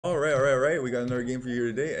Alright. We got another game for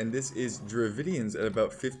you today, and this is Dravidians at about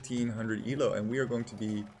 1500 elo, and we are going to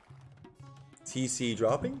be TC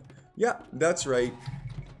dropping? Yeah, that's right.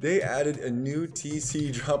 They added a new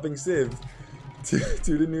TC dropping civ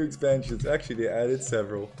to the new expansions. Actually, they added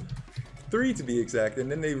several. 3 to be exact,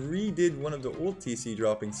 and then they redid one of the old TC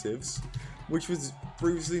dropping civs, which was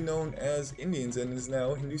previously known as Indians and is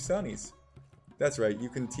now Hindustanis. That's right, you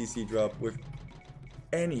can TC drop with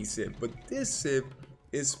any civ, but this civ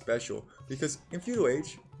is special because in feudal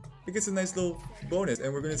age it gets a nice little bonus,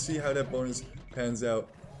 and we're going to see how that bonus pans out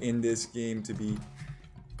in this game to be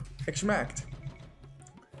exmacked.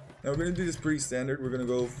 Now we're going to do this pretty standard. We're going to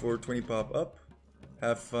go for 20 pop up,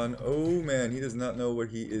 have fun. Oh man, he does not know what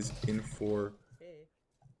he is in for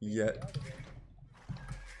yet.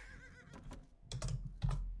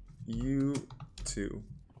 You too.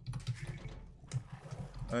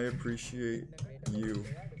 I appreciate you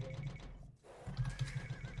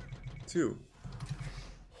too.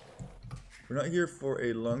 We're not here for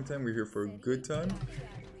a long time, we're here for a good time.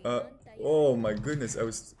 Oh my goodness, I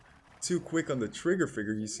was too quick on the trigger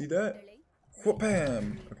figure, you see that?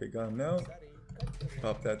 Whoop-bam! Okay, got him now.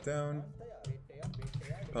 Pop that down.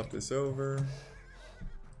 Pop this over.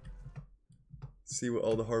 See what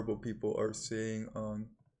all the horrible people are saying on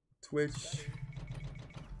Twitch.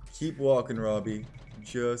 Keep walking, Robbie.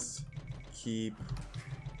 Just keep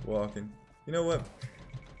walking. You know what?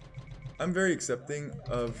 I'm very accepting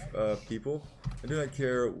of people. I do not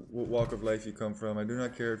care what walk of life you come from. I do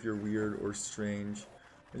not care if you're weird or strange.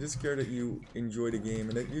 I just care that you enjoy the game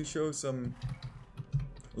and that you show some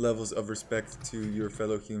levels of respect to your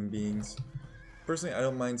fellow human beings. Personally, I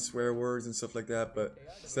don't mind swear words and stuff like that, but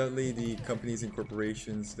sadly the companies and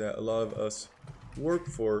corporations that a lot of us work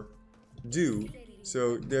for do.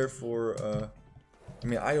 So therefore, I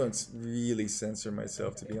mean, I don't really censor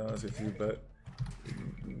myself, to be honest with you, but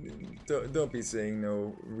don't be saying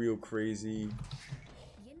no real crazy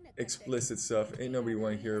explicit stuff. Ain't nobody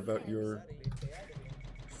want to hear about your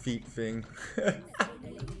feet thing.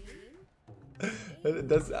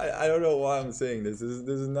 I don't know why I'm saying this. This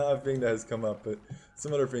is not a thing that has come up, but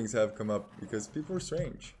some other things have come up because people are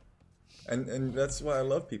strange, and that's why I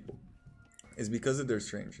love people, is because of their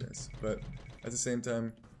strangeness. But at the same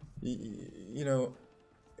time, you know,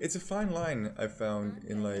 it's a fine line I found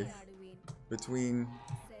in life between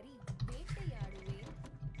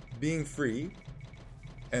being free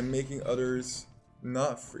and making others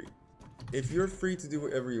not free. If you're free to do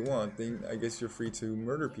whatever you want, then I guess you're free to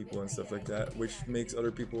murder people and stuff like that, which makes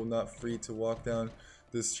other people not free to walk down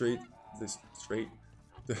the street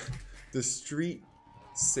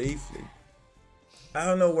safely. I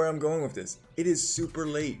don't know where I'm going with this. It is super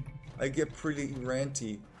late. I get pretty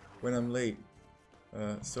ranty when I'm late.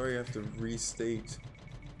 Sorry, I have to restate.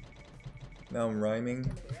 Now I'm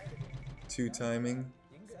rhyming, two-timing,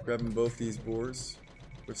 grabbing both these boars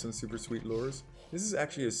with some super sweet lures. This is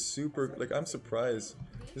actually a super, like, I'm surprised.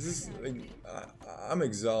 This is, like, I'm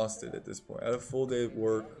exhausted at this point. I had a full day of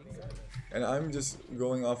work, and I'm just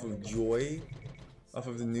going off of joy, off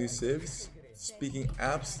of the new civs, speaking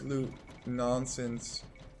absolute nonsense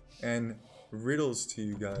and riddles to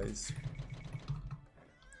you guys.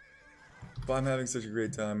 But I'm having such a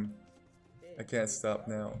great time. I can't stop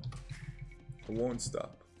now. I won't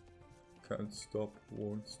stop. Can't stop,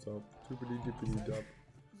 won't stop. Doopity dippity dop.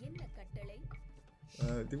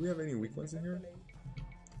 Did we have any weak ones in here?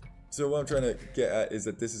 So what I'm trying to get at is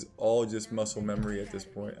that this is all just muscle memory at this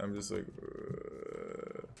point. I'm just like,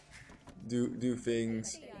 do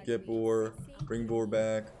things, get boar, bring boar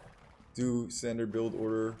back, do standard build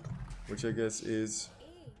order, which I guess is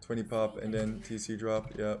 20 pop and then TC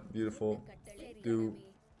drop. Yeah, beautiful. Do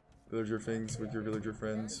villager things with your villager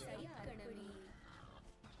friends.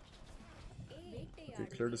 Okay,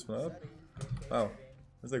 clear this one up. Wow,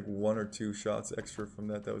 there's like 1 or 2 shots extra from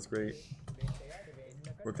that. That was great.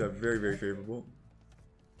 Worked out very, very favorable.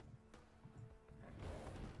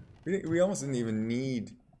 We almost didn't even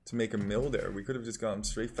need to make a mill there. We could have just gotten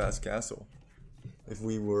straight fast castle if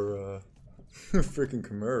we were freaking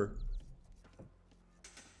Khmer.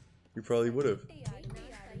 We probably would have.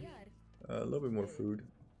 A little bit more food.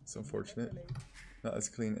 It's unfortunate. Not as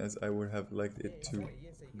clean as I would have liked it to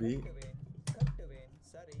be.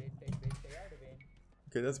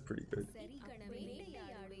 Okay, that's pretty good.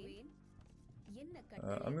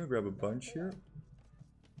 I'm gonna grab a bunch here.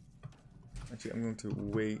 Actually, I'm going to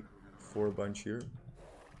wait for a bunch here.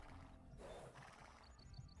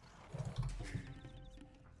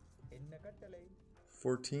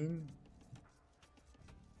 $14.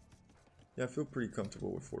 Yeah, I feel pretty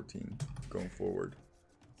comfortable with 14 going forward.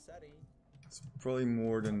 It's probably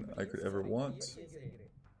more than I could ever want.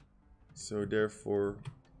 So therefore,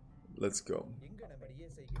 let's go.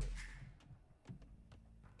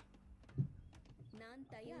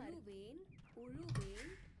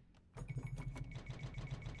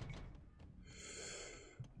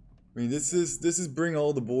 I mean, this is bring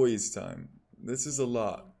all the boys time. This is a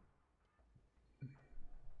lot.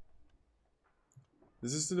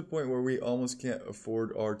 This is to the point where we almost can't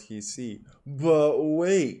afford RTC. But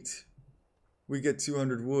wait! We get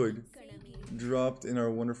 200 wood dropped in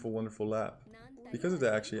our wonderful, wonderful lap. Because of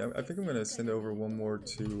that, actually, I think I'm going to send over one more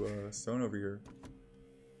to Stone over here.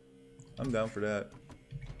 I'm down for that.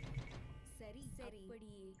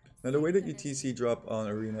 Now, the way that you TC drop on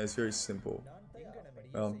Arena is very simple.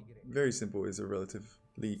 Very simple is a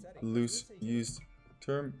relatively loose used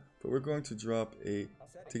term, but we're going to drop a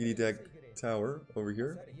Tickety Deck tower over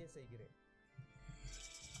here,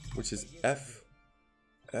 which is F.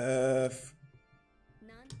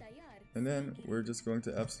 And then we're just going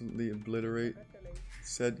to absolutely obliterate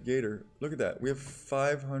said gator. Look at that. We have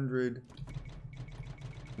 500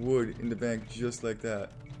 wood in the bank just like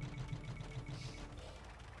that.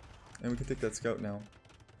 And we can take that scout now.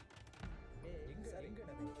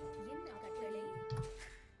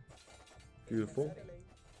 Beautiful.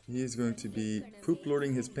 He is going to be poop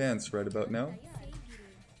lording his pants right about now.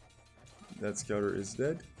 That scouter is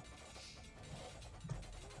dead.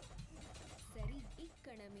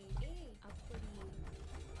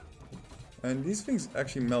 And these things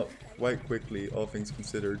actually melt quite quickly, all things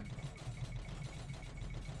considered.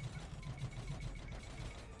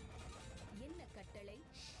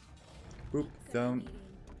 Boop, down.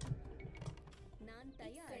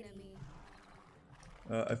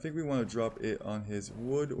 I think we want to drop it on his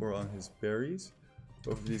wood or on his berries.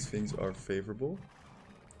 Both of these things are favorable.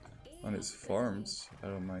 On his farms, I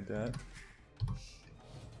don't mind that.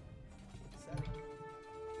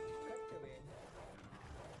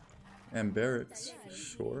 And barracks,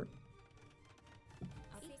 sure.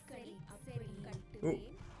 Oh,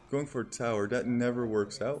 going for a tower, that never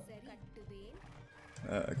works out.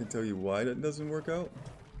 I can tell you why that doesn't work out.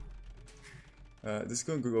 This is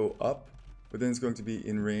going to go up, but then it's going to be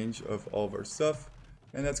in range of all of our stuff,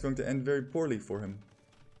 and that's going to end very poorly for him.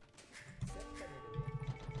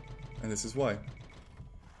 And this is why.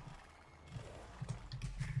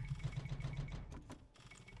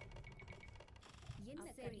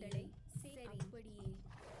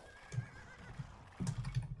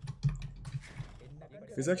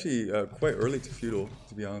 It's actually quite early to feudal,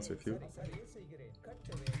 to be honest with you.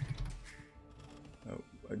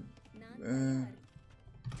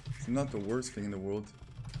 It's not the worst thing in the world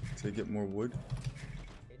to get more wood.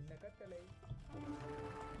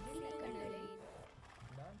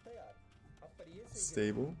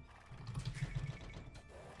 Stable.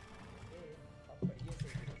 I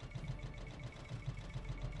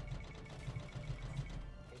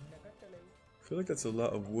feel like that's a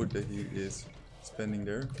lot of wood that he is spending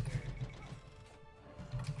there.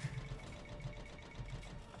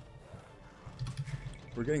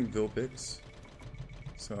 We're getting Vilpix,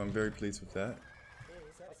 so I'm very pleased with that.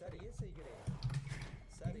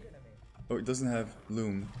 Oh, it doesn't have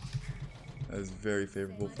Loom. That is very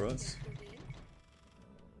favorable for us.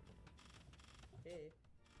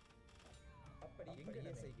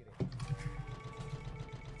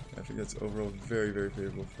 I think that's overall very, very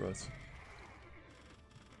favorable for us.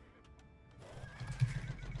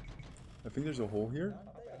 I think there's a hole here.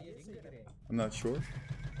 I'm not sure.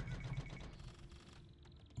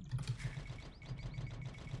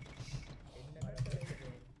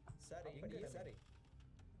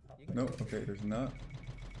 No, okay, there's not.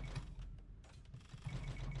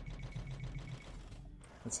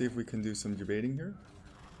 Let's see if we can do some debating here.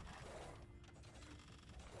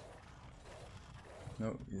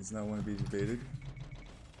 No, he does not want to be debated.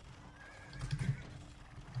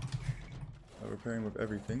 We're pairing with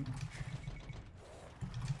everything.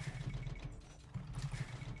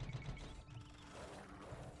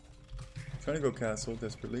 Trying to go castle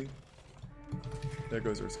desperately. There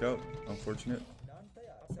goes our scout. Unfortunate.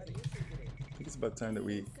 I think it's about time that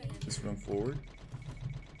we just run forward.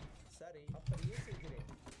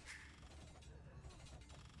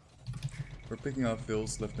 We're picking off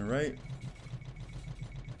fills left and right.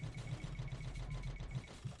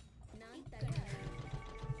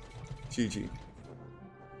 GG.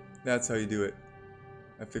 That's how you do it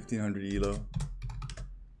at 1500 elo.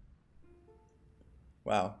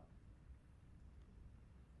 Wow.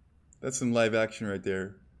 That's some live action right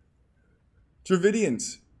there.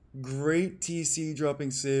 Dravidians. Great TC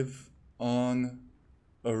dropping Civ on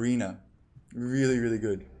Arena. Really, really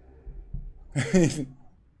good.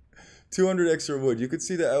 200 extra wood. You could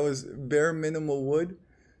see that I was bare minimal wood.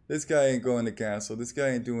 This guy ain't going to castle. This guy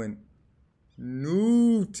ain't doing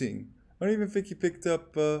nooting. I don't even think he picked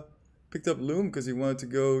up Loom because he wanted to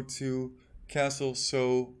go to castle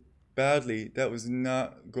so badly. That was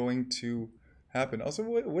not going to happen. Also,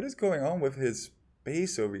 what is going on with his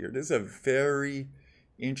base over here? This is a very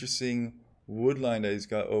interesting wood line that he's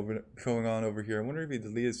got going on over here. I wonder if he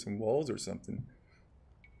deleted some walls or something.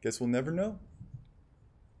 Guess we'll never know.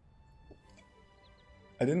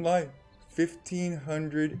 I didn't lie.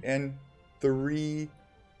 1,503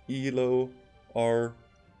 elo are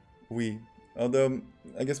we. Although,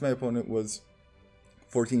 I guess my opponent was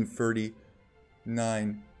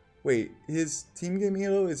 1439. Wait, his team game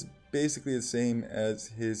elo is basically the same as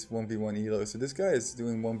his 1v1 elo. So this guy is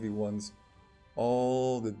doing 1v1s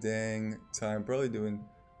all the dang time. Probably doing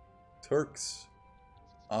Turks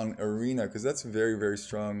on arena, because that's a very, very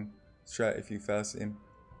strong strat if you fast him.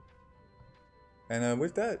 And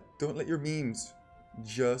with that, don't let your memes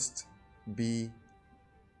just be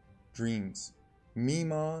dreams.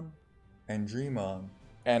 Meme on and dream on.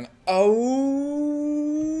 And alright!